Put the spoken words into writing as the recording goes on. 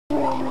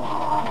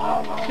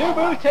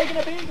Subaru's taking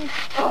a beating.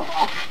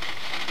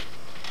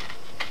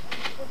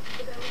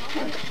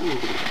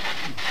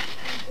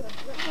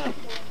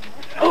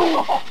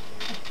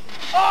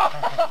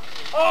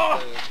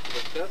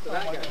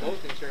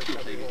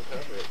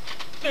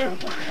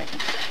 Dude, you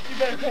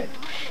better pay.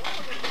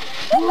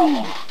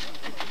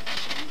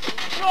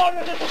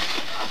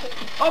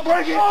 I'll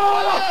break it!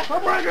 I'll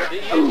break it!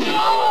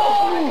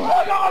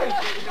 I got it!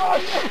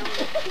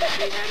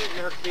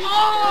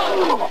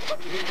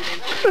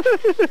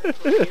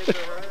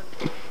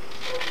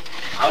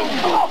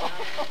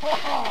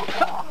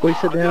 We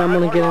sit down, I'm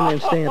going to get in there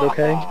and stand,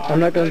 okay? I'm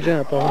not going to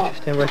jump, I want you to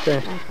stand right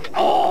there.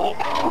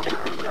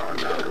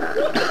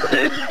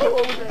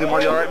 Is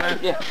Marty alright, man?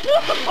 Yeah.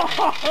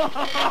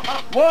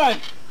 1,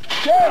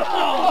 2.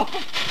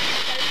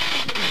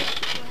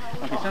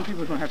 Okay, some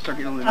people are going to have to start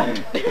getting a little bit.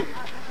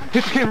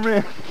 Hit the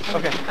cameraman.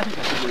 Okay.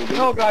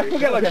 Oh, God, we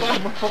got like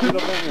 5 more puppies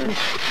up in here.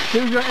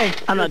 Stu's gonna, hey,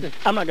 I'm not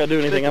going to do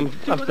anything, I'm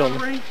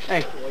filming.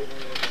 Hey,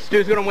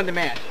 Stu's going to win the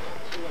match.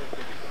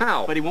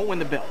 How? But he won't win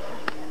the belt.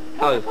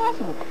 How It's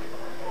possible.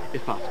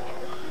 It's possible.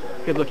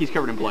 Because look, he's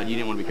covered in blood. You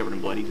didn't want to be covered in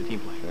blood. He's a team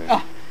player.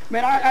 Oh,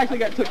 man, I actually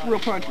took real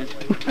punches.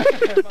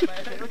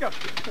 Here we go.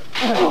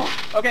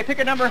 Okay, pick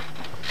a number.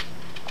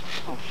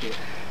 Oh, shit.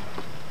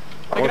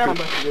 Pick a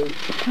number.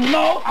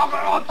 No!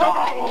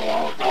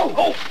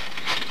 Oh!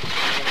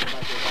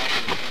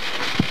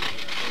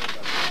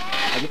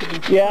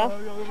 Yeah?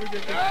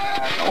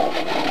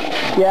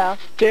 Yeah.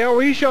 JR,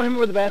 will you show him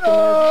where the bathroom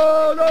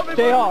is?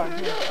 JR,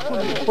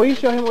 will you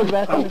show him where the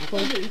bathroom is,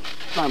 please?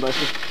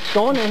 Spinebuster.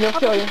 Go on in, he'll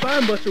show you.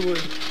 Spinebuster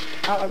was.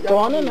 Go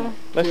on in there.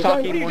 Let's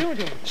talk even more.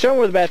 Show him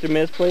where the bathroom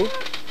is, please.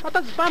 I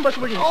thought the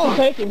Spinebuster was. Oh,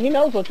 take him. He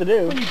knows what to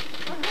do.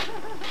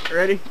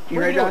 Ready? You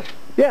ready, Josh?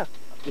 Yeah.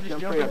 Just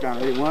jump straight up, John.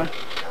 Ready? 1,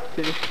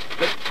 2.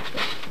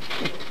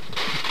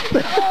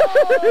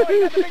 Oh,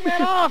 he got the big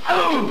man off!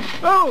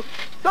 Oh!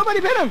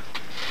 Somebody hit him!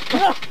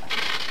 1,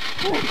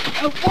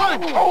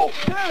 2,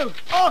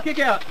 oh, kick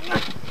out!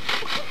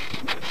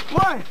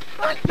 1, 2,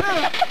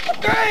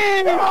 3!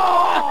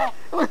 Oh!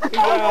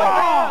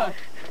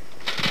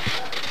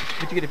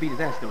 But you get to beat his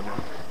ass still,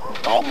 John.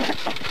 Oh!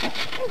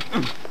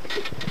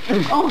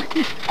 Oh,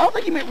 I don't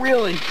think he meant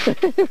really.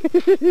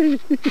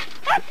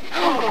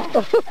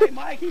 Oh. Hey,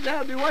 Mike, he's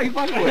out, dude. Why are you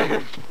fucking with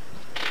him?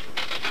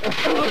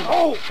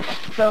 Oh!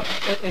 So,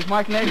 is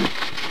Mike next?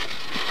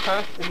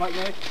 Huh? Is Mike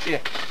next?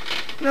 Yeah.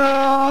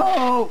 No!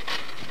 Oh!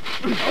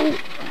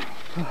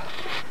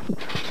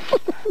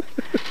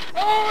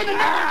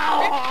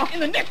 Oh, in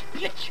the neck!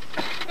 Bitch!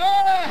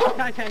 Oh!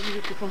 Can you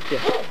get your phone?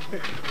 Yeah.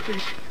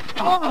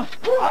 Oh!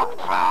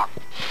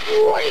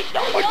 Wait,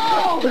 don't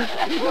go!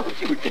 That's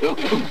what you do!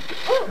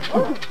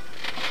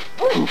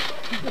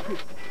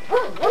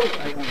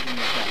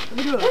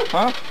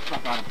 Huh?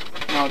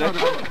 No,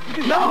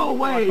 that's no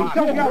way!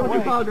 Come on, with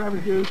your power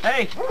drivers, dude.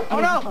 Hey! Oh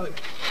no!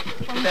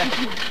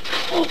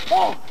 Oh!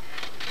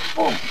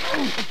 Oh!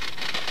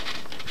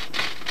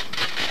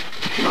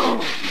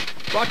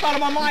 Well, I caught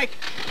him on mic.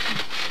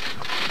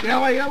 Get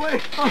away, get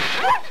away. Oh.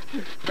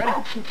 Ready?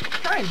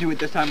 Try and do it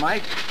this time,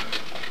 Mike.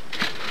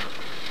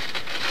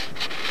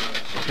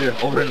 Here,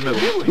 over in the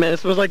middle. Man,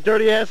 this was like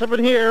dirty ass up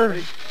in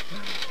here.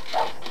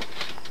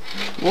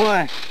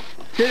 1,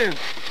 2,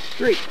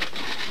 3.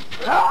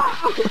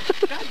 God, you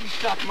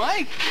suck,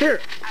 Mike. Here.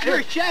 You're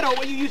a shadow of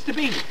what you used to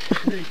be.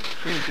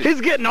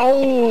 He's getting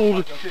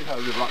old.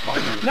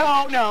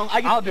 No, no.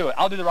 I'll do it.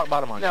 I'll do the rock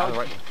bottom on you.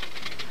 No.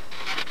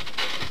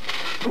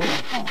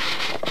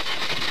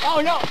 Oh,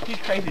 no. He's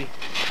crazy.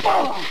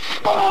 Oh!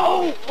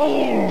 Oh!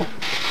 Oh!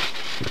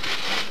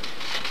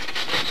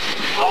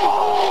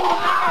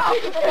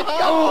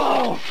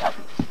 Oh!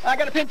 I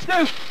got a pinch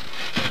too.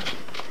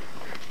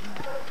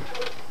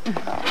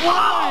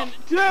 1,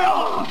 2.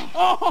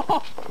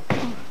 Oh!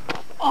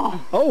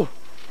 Oh. Oh!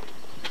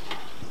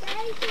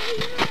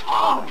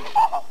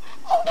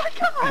 Oh my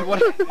God! What?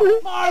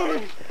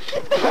 Hard!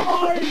 It's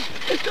hard!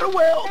 It's gonna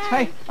weld!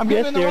 Hey, I'm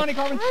getting in the Ronnie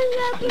Carmen.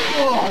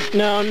 Oh.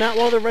 No, not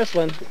while they're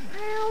wrestling.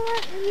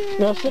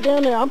 No, sit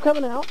down there. I'm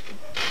coming out.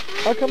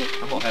 I'm coming.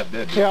 I'm gonna have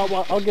dead. Here,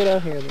 I'll get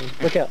out here then.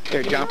 Look out.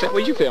 Here, jump it.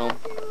 What'd you film?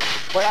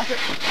 Wait, I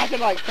could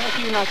like touch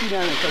you and knock you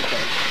down and take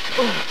that.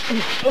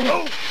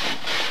 Oh!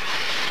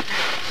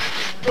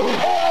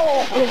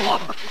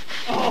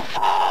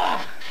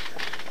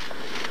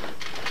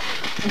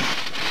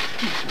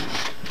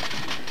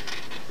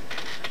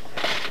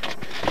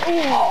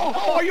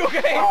 Oh, are you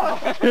okay?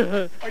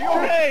 Are you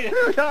okay?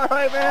 All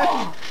right, man.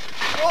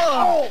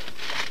 Oh,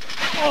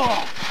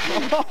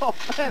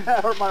 Man,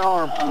 that hurt my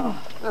arm.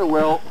 Oh,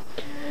 well.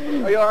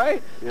 are you all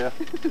right? Yeah.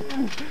 He's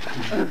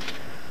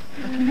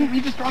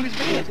the strongest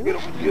man. Get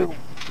over you.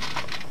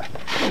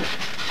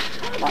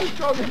 I'm the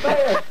strongest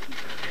man.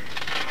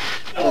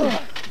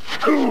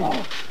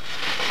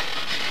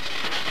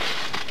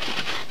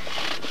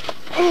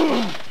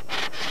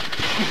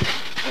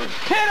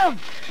 Hit him!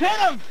 Hit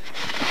him!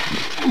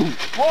 1.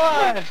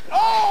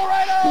 Oh,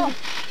 right on!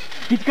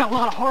 He's got a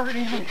lot of heart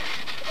in him.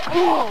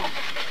 Oh.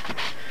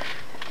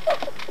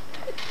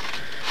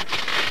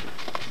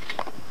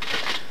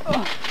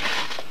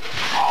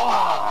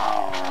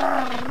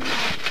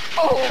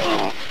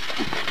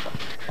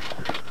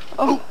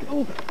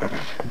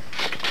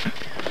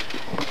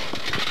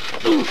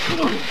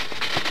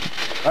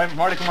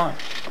 Marty, come on.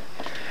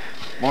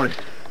 Marty.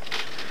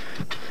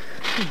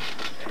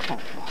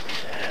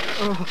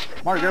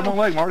 Marty, grab one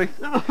leg, Marty.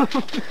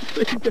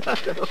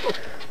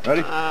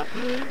 Ready?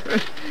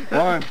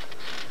 1,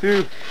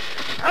 2.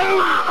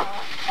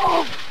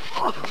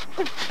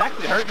 That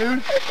actually hurt,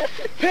 dude.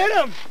 Hit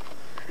him!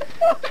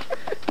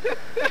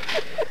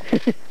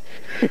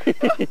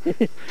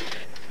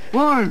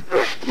 1.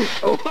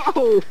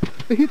 Oh!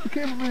 They hit the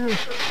cameraman.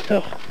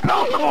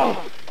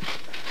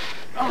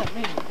 Oh,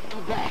 man.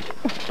 I'm back.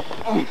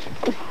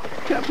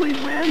 Can I please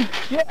win?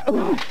 Yeah.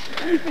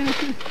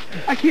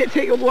 I can't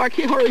take it more. I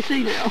can't hardly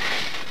see now.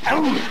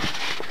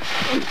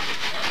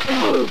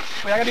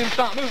 Wait, I gotta do the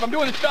stomp. Move, I'm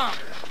doing the stomp.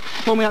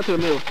 Pull me out to the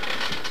middle.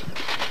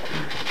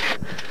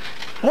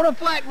 Hold him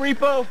flat,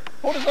 Repo.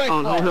 Hold his leg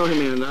Oh, flat. don't hit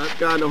me in the nuts.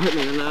 God, don't hit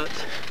me in the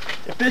nuts.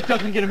 If this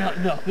doesn't get him out,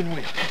 nothing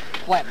will.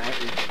 Flat,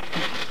 Marty.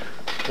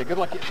 Okay, good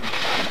luck getting him.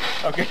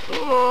 Okay.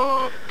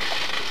 Oh.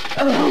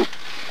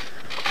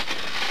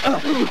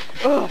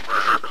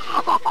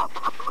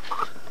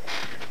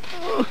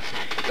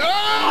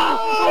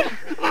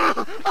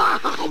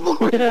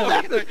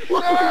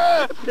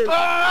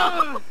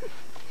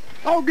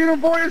 I'll get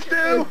him for you,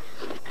 Stu.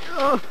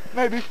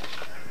 Maybe.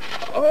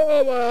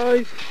 Oh, my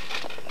eyes.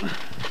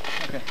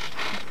 Okay.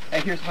 Hey,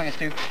 here's the plan,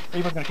 Stu.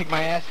 Repo's gonna kick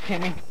my ass,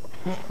 hit me.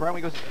 Right when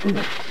he goes.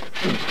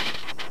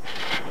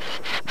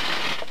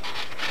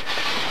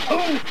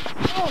 Oh!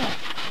 Oh!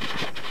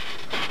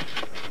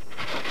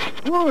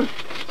 One!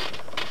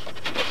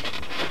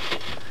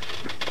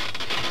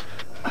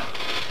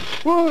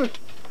 One!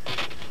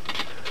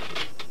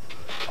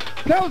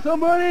 Count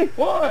somebody!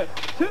 1,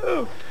 2,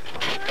 3!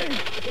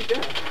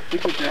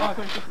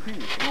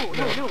 Oh,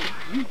 no.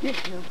 You get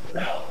him.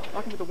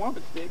 Knock him with the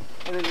wampus stick,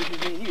 and then this is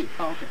me and you.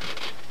 Oh, okay.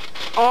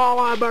 Oh,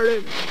 I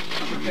burned him.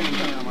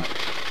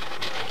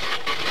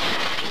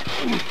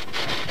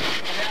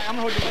 I'm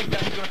gonna hold your leg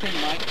down. He's gonna pin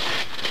you, Mike.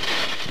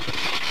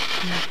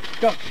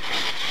 Go.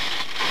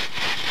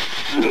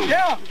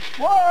 Yeah.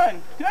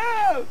 1, 2,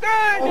 3.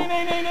 Ding,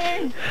 ding, ding,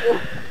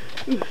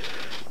 ding.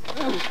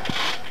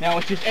 Now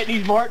it's just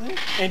Eddie's Martin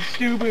and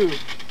Stu Boo.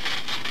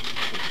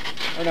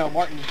 Or no,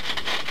 Martin.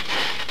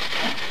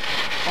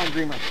 Martin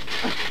Dreamer.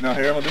 No,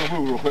 here, I'm gonna do a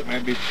move real quick,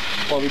 man.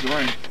 Before I leave the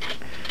ring.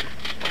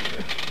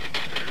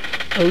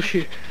 Oh,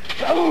 shit.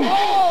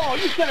 Oh,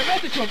 you sent a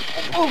message to him.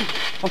 Oh,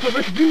 I'm so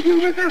ready to do you,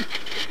 mister.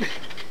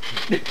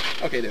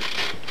 Okay, dude.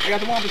 I got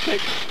the wampus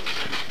stick.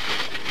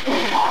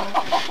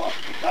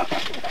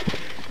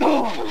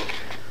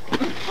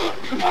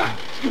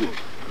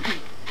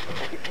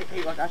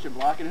 Hey, like I should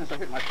block it and start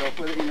hitting myself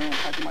with it, you know, and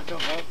catching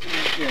myself up.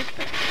 Yeah.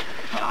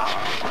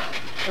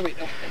 Oh, wait,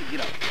 no, hey,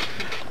 get up.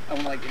 I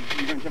want like,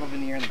 you're going to jump up in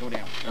the air and then go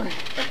down. All right.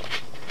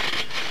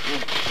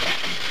 1,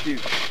 2,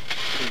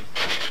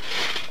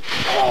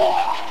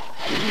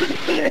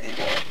 3.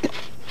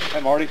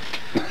 Hey, Marty.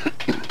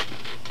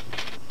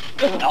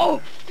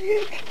 Oh!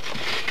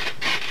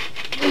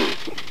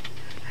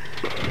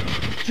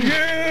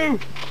 Two!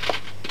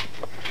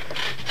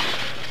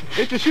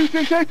 It's the shoe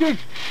sensation.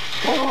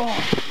 Oh!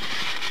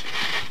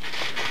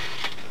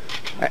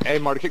 Hey,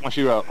 Marty, kick my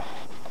shoe out.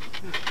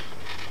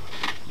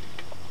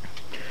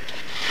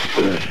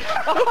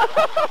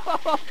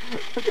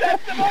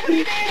 That's the moment he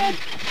needed!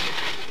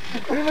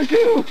 Where's my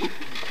shoe?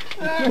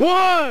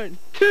 1,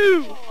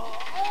 2.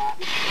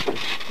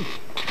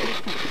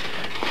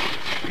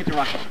 Get the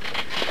rock on.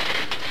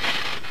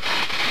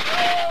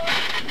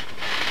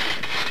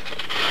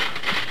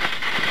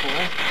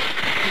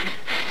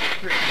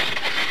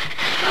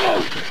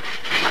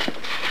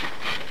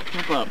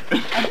 Jump up.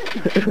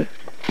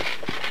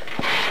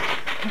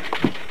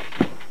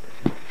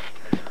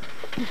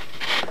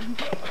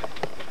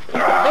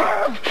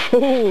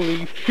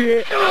 Holy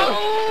shit.